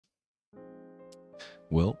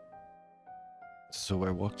Well, so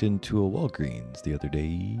I walked into a Walgreens the other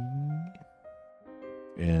day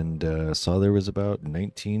and saw there was about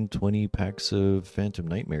 19, 20 packs of Phantom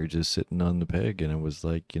Nightmare just sitting on the peg, and I was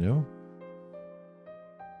like, I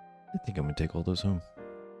think I'm going to take all those home.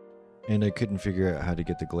 And I couldn't figure out how to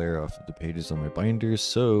get the glare off of the pages on my binder,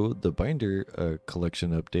 so the binder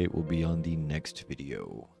collection update will be on the next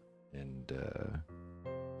video. And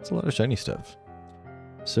it's a lot of shiny stuff.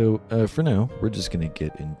 So for now, we're just going to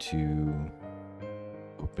get into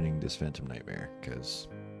opening this Phantom Nightmare, because,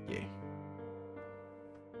 yay.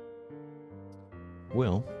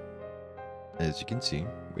 Well, as you can see,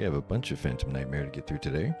 we have a bunch of Phantom Nightmare to get through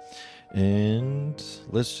today. And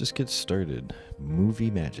let's just get started.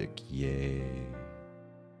 Movie magic, yay.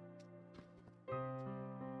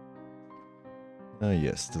 Ah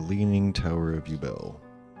yes, the Leaning Tower of Ubel.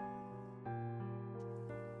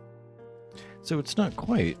 So it's not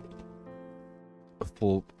quite a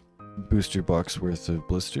full booster box worth of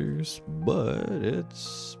blisters, but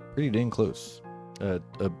it's pretty dang close. A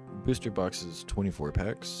booster box is 24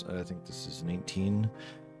 packs. I think this is 19.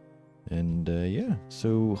 And yeah,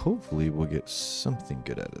 so hopefully we'll get something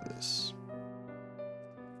good out of this.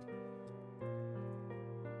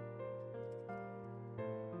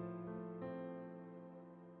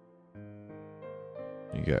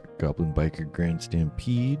 You got Goblin Biker Grand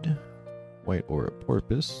Stampede, White Aura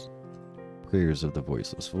Porpoise, Prayers of the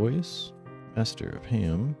Voiceless Voice, Master of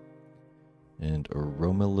Ham, and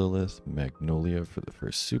Aroma Lilith Magnolia for the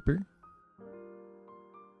first super.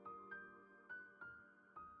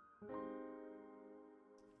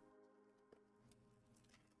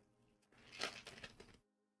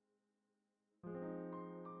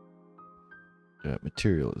 Got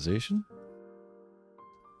Materialization,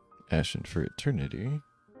 Ashen for Eternity,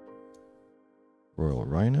 Royal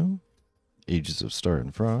Rhino, Ages of Star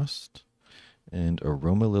and Frost, and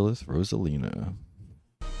Aroma Lilith Rosalina.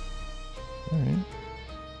 Alright.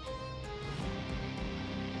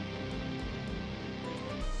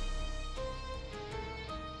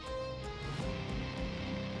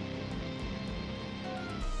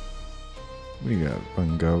 We got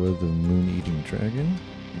Rangawa the Moon-Eating Dragon,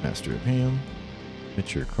 Master of Ham,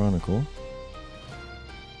 Mature Chronicle,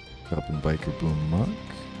 Goblin Biker Boom Mock,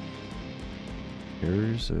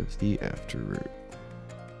 Errors of the Afterroot.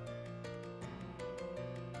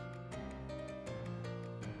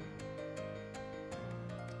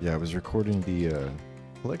 Yeah, I was recording the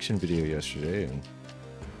collection video yesterday and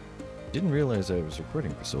didn't realize I was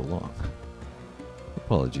recording for so long.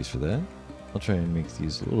 Apologies for that. I'll try and make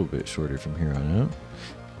these a little bit shorter from here on out.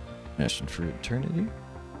 Ashen for Eternity,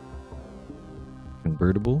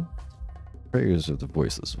 Convertible, Prayers of the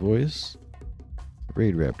Voiceless Voice,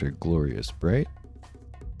 Raid Raptor Glorious Bright,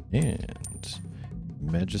 and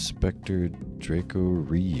Magispector Draco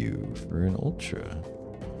Ryu for an Ultra.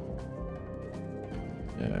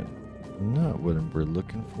 Not what we're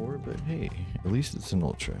looking for, but hey, at least it's an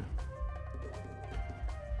Ultra.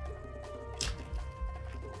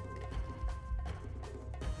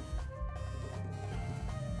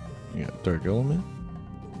 You got Dark Element,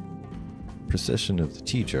 Procession of the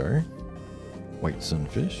Tea-Jar, White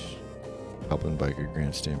Sunfish, Goblin Biker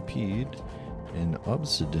Grand Stampede, and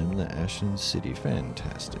Obsidian the Ashen City.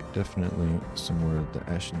 Fantastic. Definitely some more of the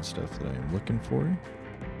Ashen stuff that I am looking for.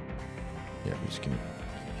 Yeah, I'm just gonna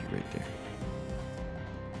keep you right there.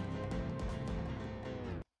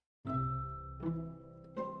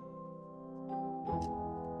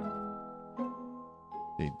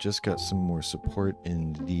 They just got some more support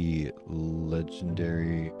in the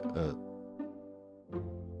legendary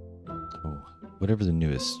whatever the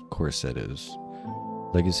newest core set is.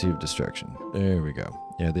 Legacy of Destruction. There we go.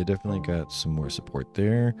 Yeah, they definitely got some more support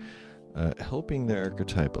there. Helping the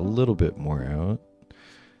archetype a little bit more out.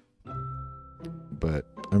 But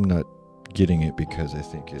I'm not getting it because I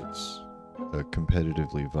think it's a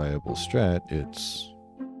competitively viable strat. It's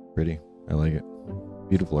pretty. I like it.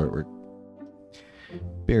 Beautiful artwork.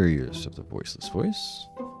 Barriers of the Voiceless Voice.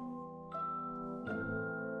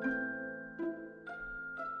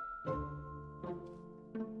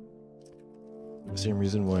 The same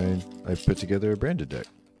reason why I put together a branded deck.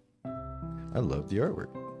 I love the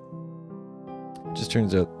artwork. It just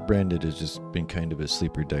turns out branded has just been kind of a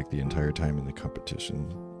sleeper deck the entire time in the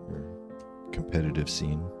competition or competitive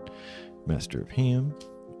scene. Master of Ham,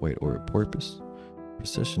 White Aura Porpoise,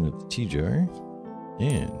 Procession of the Tea-Jar,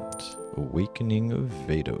 and Awakening of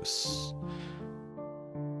Vados.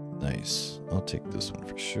 Nice. I'll take this one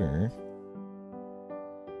for sure.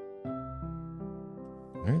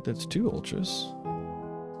 Alright, that's 2 ultras.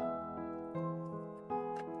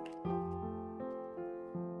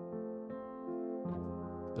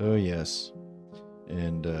 Oh, yes.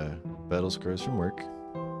 And battle scars from work.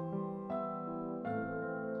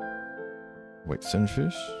 White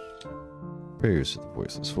sunfish. Prayers of the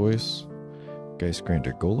voiceless voice. Geist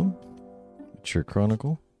grinder golem. Mature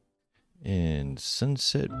chronicle. And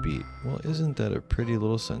sunset beat. Well, isn't that a pretty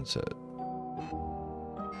little sunset?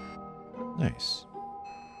 Nice.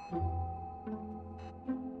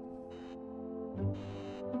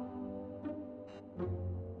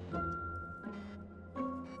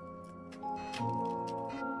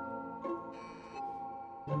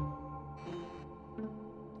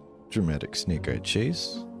 Dramatic snake-eyed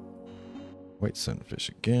chase. White sunfish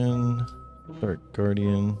again. Dark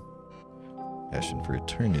guardian. Ashen for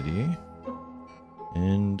eternity.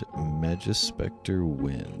 And Magispector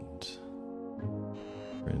wind.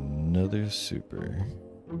 For another super.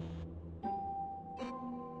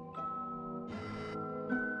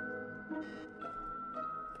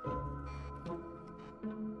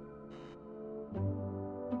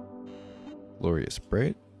 Glorious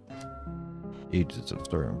Bright. Ages of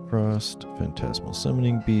Star and Frost, Phantasmal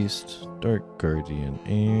Summoning Beast, Dark Guardian,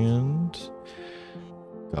 and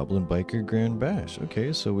Goblin Biker Grand Bash.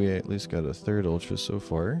 Okay, so we at least got a third Ultra so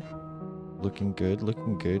far. Looking good,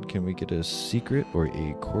 looking good. Can we get a secret or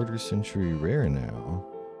a quarter century rare now?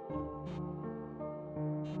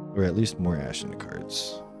 Or at least more Ashen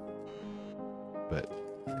cards. But,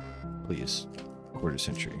 please, quarter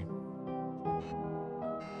century.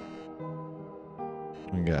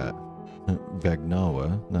 We got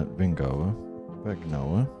Vagnawa, not Vingawa,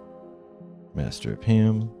 Vagnawa, Master of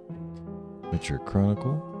Ham, Mature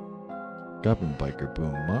Chronicle, Goblin Biker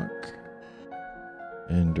Boom Mock,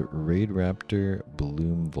 and Raid Raptor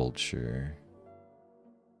Bloom Vulture.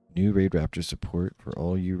 New Raid Raptor support for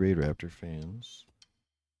all you Raid Raptor fans.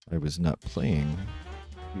 I was not playing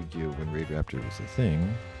Yu-Gi-Oh! When Raid Raptor was a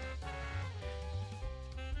thing,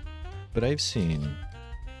 but I've seen...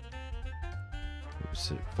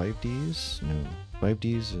 Was it 5Ds? No,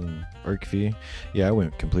 5Ds and Arc V. Yeah, I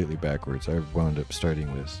went completely backwards. I wound up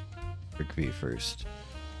starting with Arc V first.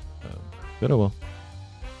 But oh well.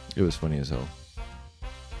 It was funny as hell.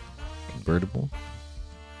 Convertible.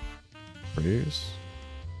 Prayers.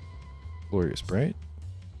 Glorious Bright.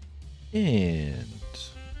 And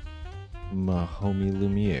my homie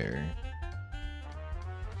Lumiere.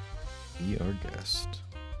 Be our guest.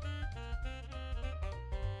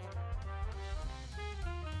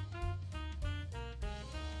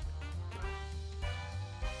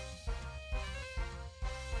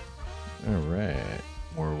 Alright,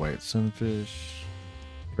 more white sunfish,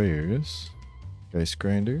 prayers, Geist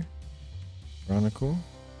Grinder, Chronicle,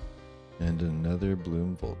 and another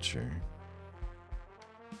Bloom Vulture.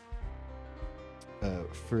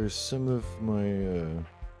 For some of my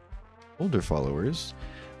older followers,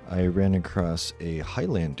 I ran across a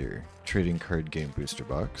Highlander trading card game booster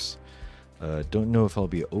box. Don't know if I'll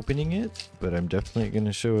be opening it, but I'm definitely going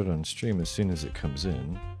to show it on stream as soon as it comes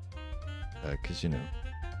in. Because, you know,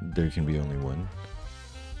 there can be only one.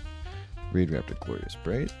 Raid Raptor Glorious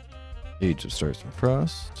Bright, Age of Stars and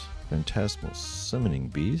Frost, Phantasmal Summoning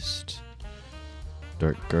Beast,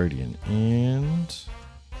 Dark Guardian, and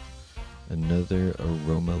another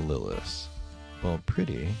Aroma Lilith. While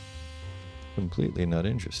pretty, completely not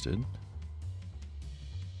interested.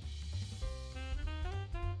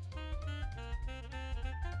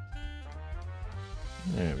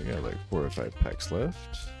 Yeah, we got like 4 or 5 packs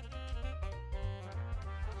left.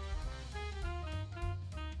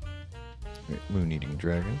 Moon Eating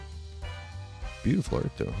Dragon. Beautiful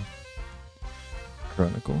art though.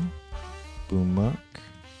 Chronicle. Boom Mock.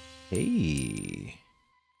 Hey!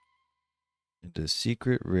 And a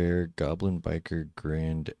secret rare Goblin Biker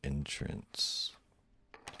Grand Entrance.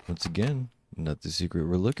 Once again, not the secret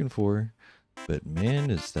we're looking for, but man,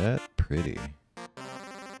 is that pretty.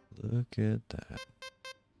 Look at that.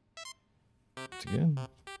 Once again,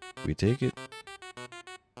 we take it.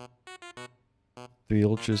 3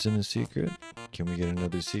 ultras in a secret. Can we get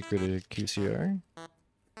another secret at QCR?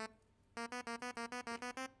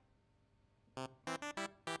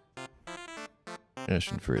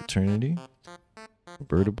 Ashen for Eternity.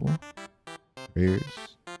 Convertible. Rares.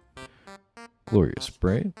 Glorious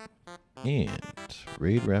Bright. And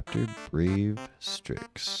Raid Raptor Brave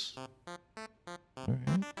Strix.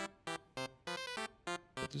 Alright.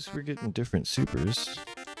 At least we're getting different supers.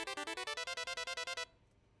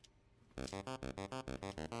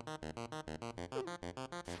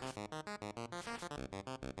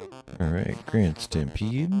 Alright, Grand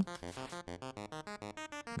Stampede,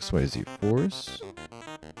 XYZ Force,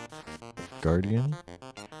 Guardian,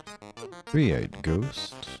 Three-Eyed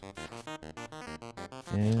Ghost,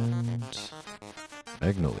 and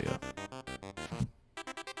Magnolia.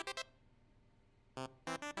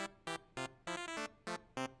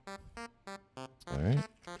 Alright,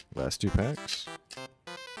 last 2 packs.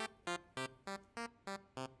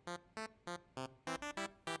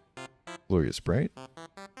 Glorious Bright,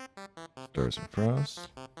 Stars and Frost,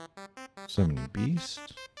 Summoning Beast,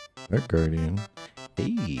 Dark Guardian.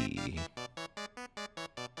 Hey!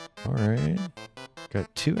 Alright,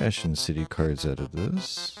 got 2 Ashen City cards out of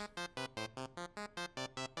this.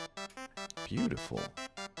 Beautiful.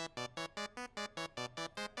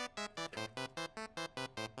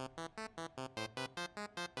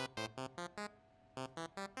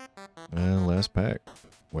 And last pack,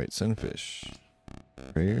 White Sunfish,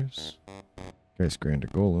 Prayers, Geist Grander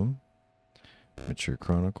Golem, Mature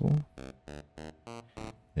Chronicle,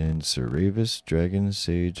 and Seravis Dragon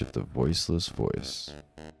Sage of the Voiceless Voice.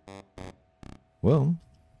 Well,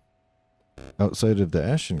 outside of the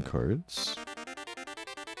Ashen cards,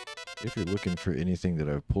 if you're looking for anything that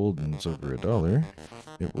I've pulled and it's over $1,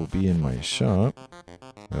 it will be in my shop.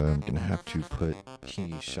 I'm going to have to put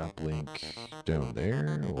the shop link down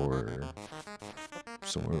there or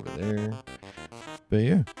somewhere over there. But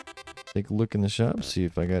yeah, take a look in the shop, see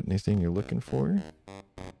if I got anything you're looking for.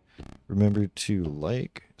 Remember to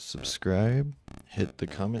like, subscribe, hit the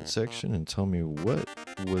comment section, and tell me what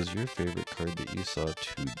was your favorite card that you saw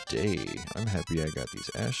today. I'm happy I got these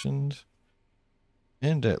Ashened.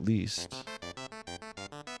 And at least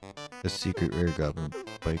a secret rare Goblin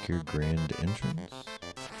Biker Grand Entrance.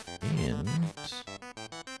 And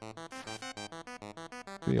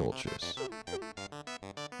 3 Ultras.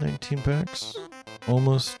 19 packs.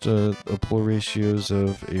 Almost pull ratios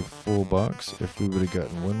of a full box. If we would have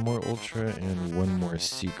gotten 1 more Ultra and 1 more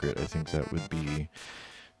Secret, I think that would be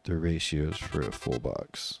the ratios for a full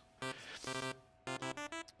box.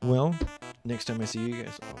 Well, next time I see you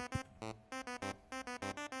guys...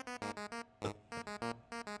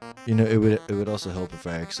 You know, it would also help if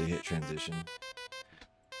I actually hit transition.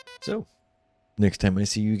 So, next time I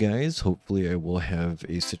see you guys, hopefully I will have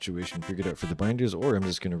a situation figured out for the binders, or I'm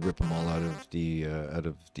just gonna rip them all out of the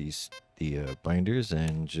binders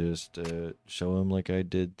and just show them like I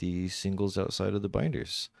did the singles outside of the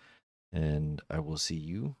binders. And I will see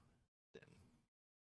you